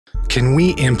Can we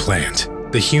implant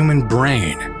the human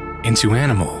brain into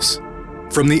animals?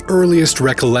 From the earliest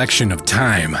recollection of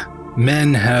time,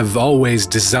 men have always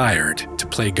desired to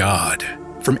play God.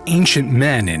 From ancient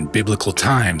men in biblical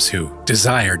times who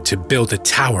desired to build a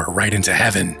tower right into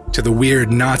heaven, to the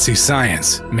weird Nazi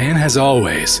science, man has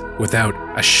always, without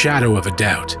a shadow of a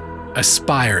doubt,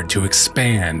 aspired to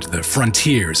expand the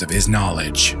frontiers of his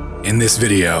knowledge. In this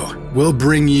video, we'll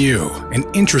bring you an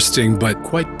interesting but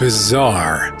quite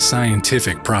bizarre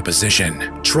scientific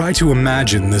proposition. Try to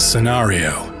imagine this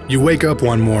scenario. You wake up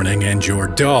one morning and your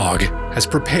dog has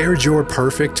prepared your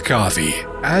perfect coffee.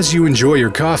 As you enjoy your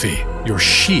coffee, your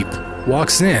sheep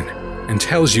walks in and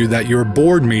tells you that your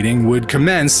board meeting would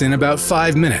commence in about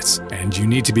 5 minutes and you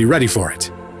need to be ready for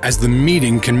it. As the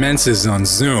meeting commences on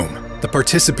Zoom, the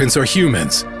participants are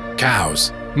humans,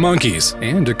 cows, monkeys,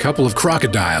 and a couple of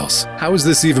crocodiles. How is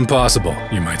this even possible,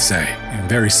 you might say? In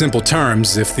very simple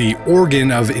terms, if the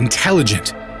organ of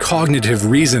intelligent, cognitive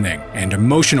reasoning and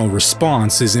emotional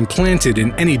response is implanted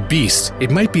in any beast,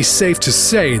 it might be safe to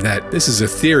say that this is a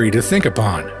theory to think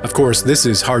upon. Of course, this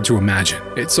is hard to imagine.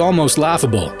 It's almost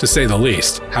laughable, to say the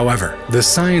least. However, the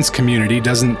science community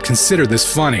doesn't consider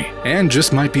this funny, and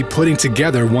just might be putting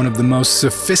together one of the most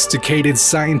sophisticated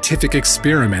scientific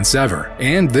experiments ever.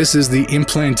 And this is the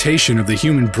implantation of the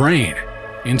human brain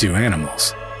into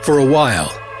animals. For a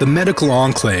while, the medical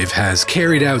enclave has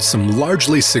carried out some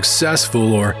largely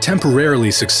successful or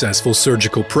temporarily successful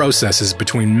surgical processes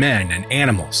between men and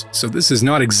animals, so this is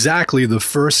not exactly the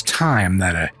first time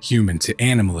that a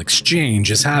human-to-animal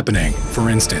exchange is happening. For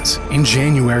instance, in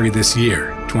January this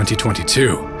year,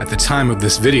 2022, at the time of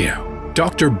this video,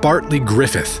 Dr. Bartley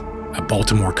Griffith, a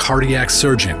Baltimore cardiac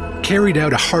surgeon, carried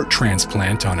out a heart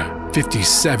transplant on a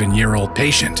 57-year-old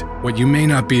patient. What you may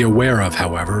not be aware of,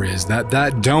 however, is that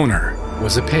that donor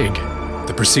was a pig.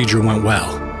 The procedure went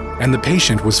well, and the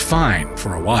patient was fine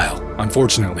for a while.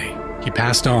 Unfortunately, he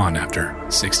passed on after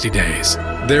 60 days.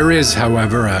 There is,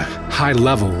 however, a high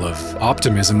level of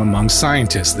optimism among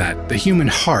scientists that the human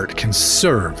heart can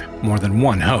serve more than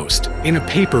one host. In a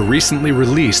paper recently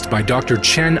released by Dr.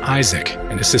 Chen Isaac,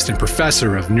 an assistant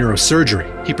professor of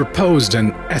neurosurgery, he proposed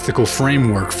an ethical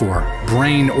framework for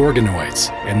brain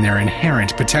organoids and their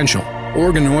inherent potential.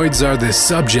 Organoids are the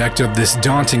subject of this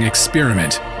daunting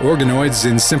experiment. Organoids,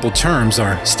 in simple terms,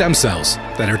 are stem cells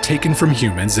that are taken from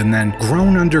humans and then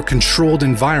grown under controlled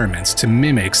environments to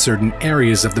mimic certain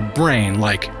areas of the brain,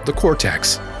 like the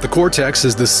cortex. The cortex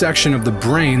is the section of the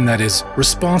brain that is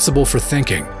responsible for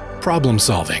thinking,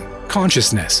 problem-solving,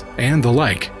 consciousness, and the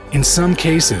like. In some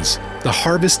cases, the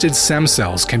harvested stem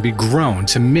cells can be grown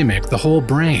to mimic the whole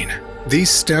brain.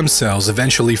 These stem cells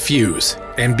eventually fuse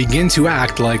and begin to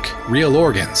act like real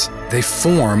organs. They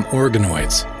form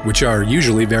organoids, which are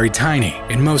usually very tiny.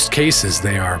 In most cases,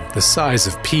 they are the size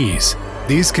of peas.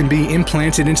 These can be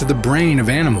implanted into the brain of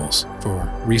animals for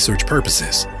research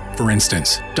purposes. For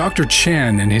instance, Dr.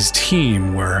 Chen and his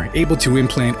team were able to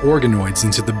implant organoids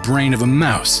into the brain of a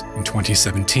mouse in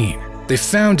 2017. They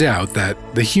found out that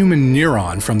the human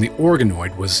neuron from the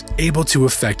organoid was able to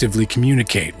effectively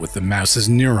communicate with the mouse's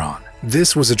neuron.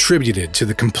 This was attributed to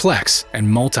the complex and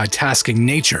multitasking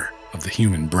nature of the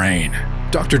human brain.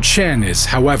 Dr. Chen is,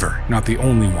 however, not the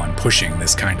only one pushing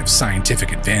this kind of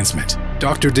scientific advancement.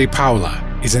 Dr. De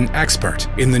Paula is an expert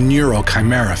in the neural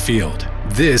chimera field.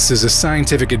 This is a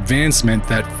scientific advancement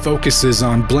that focuses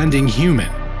on blending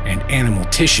human and animal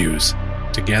tissues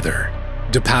together.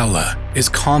 De Paula is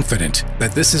confident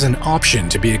that this is an option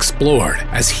to be explored,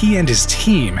 as he and his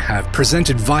team have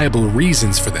presented viable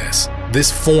reasons for this.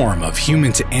 This form of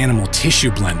human-to-animal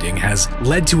tissue blending has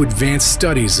led to advanced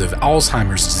studies of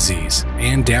Alzheimer's disease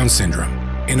and Down syndrome.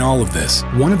 In all of this,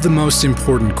 one of the most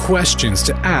important questions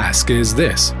to ask is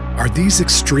this: are these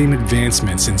extreme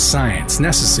advancements in science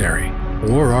necessary?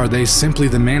 Or are they simply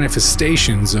the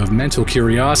manifestations of mental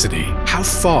curiosity? How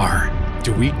far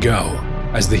do we go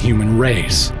as the human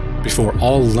race before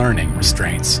all learning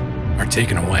restraints are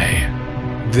taken away?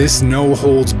 This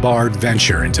no-holds-barred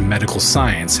venture into medical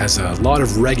science has a lot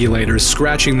of regulators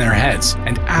scratching their heads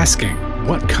and asking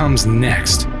what comes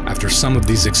next after some of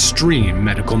these extreme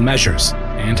medical measures,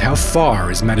 and how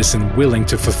far is medicine willing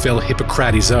to fulfill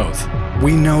Hippocrates' oath.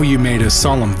 We know you made a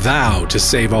solemn vow to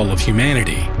save all of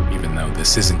humanity, even though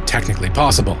this isn't technically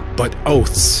possible, but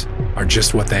oaths are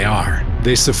just what they are.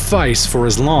 They suffice for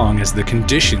as long as the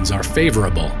conditions are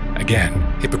favorable. Again,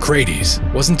 Hippocrates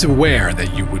wasn't aware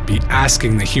that you would be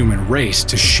asking the human race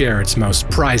to share its most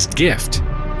prized gift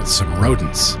with some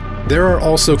rodents. There are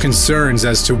also concerns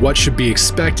as to what should be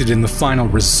expected in the final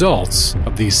results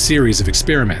of these series of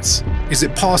experiments. Is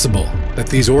it possible that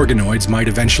these organoids might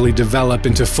eventually develop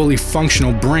into fully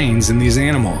functional brains in these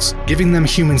animals, giving them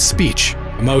human speech,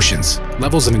 emotions,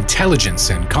 levels of intelligence,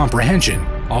 and comprehension?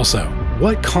 Also,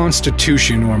 what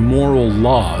constitution or moral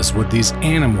laws would these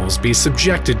animals be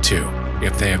subjected to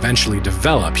if they eventually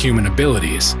develop human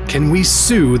abilities? Can we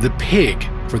sue the pig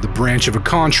for the branch of a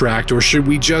contract, or should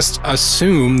we just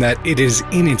assume that it is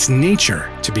in its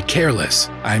nature to be careless?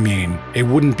 I mean, it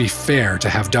wouldn't be fair to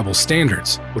have double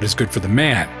standards. What is good for the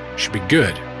man should be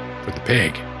good for the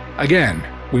pig. Again,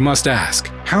 we must ask,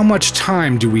 how much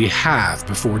time do we have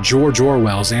before George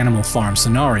Orwell's Animal Farm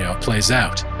scenario plays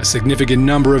out? A significant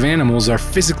number of animals are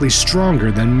physically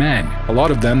stronger than men. A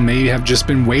lot of them may have just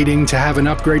been waiting to have an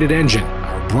upgraded engine,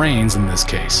 our brains in this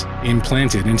case,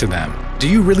 implanted into them. Do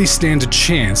you really stand a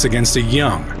chance against a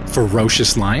young,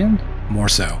 ferocious lion? More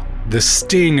so. The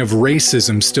sting of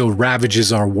racism still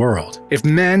ravages our world. If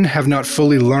men have not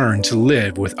fully learned to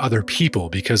live with other people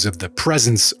because of the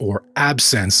presence or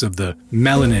absence of the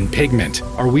melanin pigment,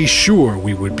 are we sure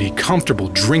we would be comfortable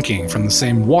drinking from the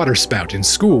same water spout in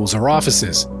schools or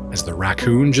offices as the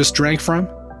raccoon just drank from?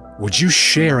 Would you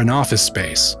share an office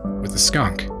space with a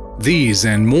skunk? These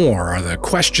and more are the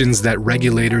questions that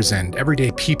regulators and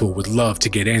everyday people would love to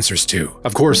get answers to.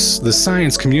 Of course, the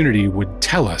science community would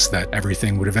tell us that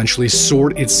everything would eventually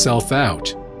sort itself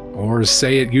out, or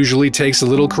say it usually takes a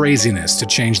little craziness to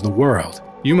change the world.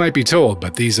 You might be told,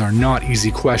 but these are not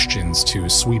easy questions to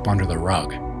sweep under the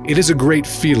rug. It is a great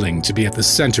feeling to be at the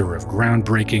center of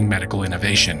groundbreaking medical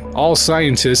innovation. All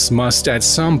scientists must at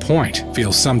some point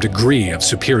feel some degree of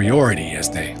superiority as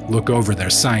they look over their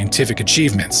scientific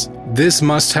achievements. This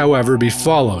must, however, be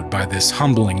followed by this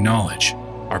humbling knowledge.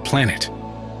 Our planet,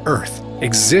 Earth,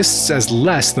 exists as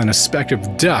less than a speck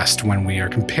of dust when we are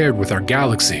compared with our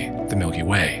galaxy, the Milky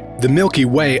Way. The Milky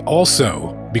Way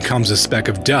also becomes a speck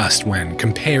of dust when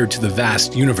compared to the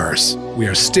vast universe. We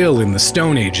are still in the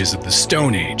Stone Ages of the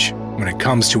Stone Age when it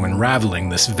comes to unraveling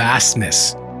this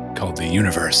vastness called the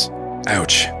universe.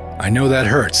 Ouch. I know that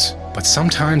hurts, but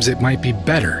sometimes it might be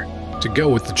better to go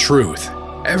with the truth.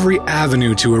 Every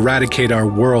avenue to eradicate our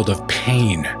world of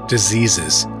pain,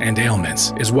 diseases, and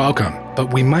ailments is welcome,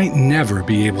 but we might never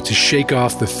be able to shake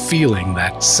off the feeling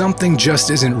that something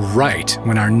just isn't right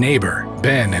when our neighbor,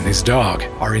 Ben and his dog,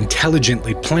 are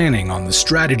intelligently planning on the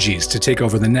strategies to take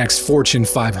over the next Fortune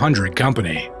 500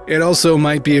 company. It also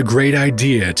might be a great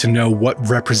idea to know what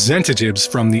representatives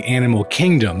from the animal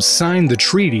kingdom signed the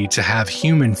treaty to have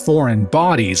human foreign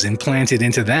bodies implanted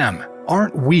into them.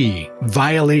 Aren't we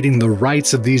violating the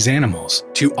rights of these animals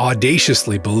to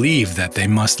audaciously believe that they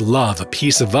must love a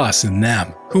piece of us in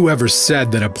them? Whoever said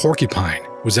that a porcupine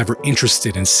was ever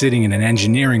interested in sitting in an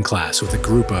engineering class with a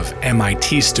group of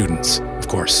MIT students? Of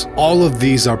course, all of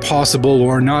these are possible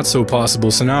or not so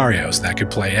possible scenarios that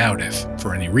could play out if,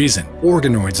 for any reason,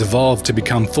 organoids evolved to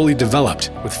become fully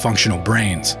developed with functional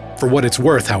brains. For what it's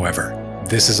worth, however,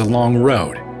 this is a long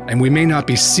road, and we may not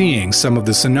be seeing some of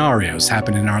the scenarios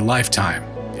happen in our lifetime,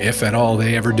 if at all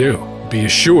they ever do. Be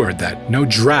assured that no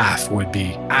giraffe would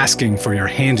be asking for your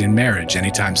hand in marriage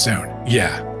anytime soon.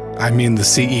 Yeah, I mean the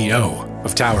CEO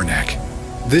of Towerneck.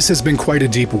 This has been quite a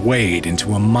deep wade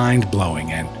into a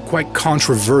mind-blowing and quite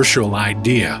controversial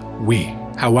idea. We,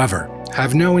 however,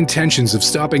 have no intentions of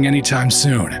stopping anytime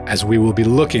soon, as we will be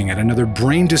looking at another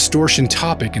brain distortion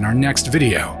topic in our next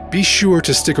video. Be sure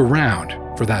to stick around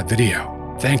for that video.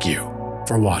 Thank you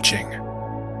for watching.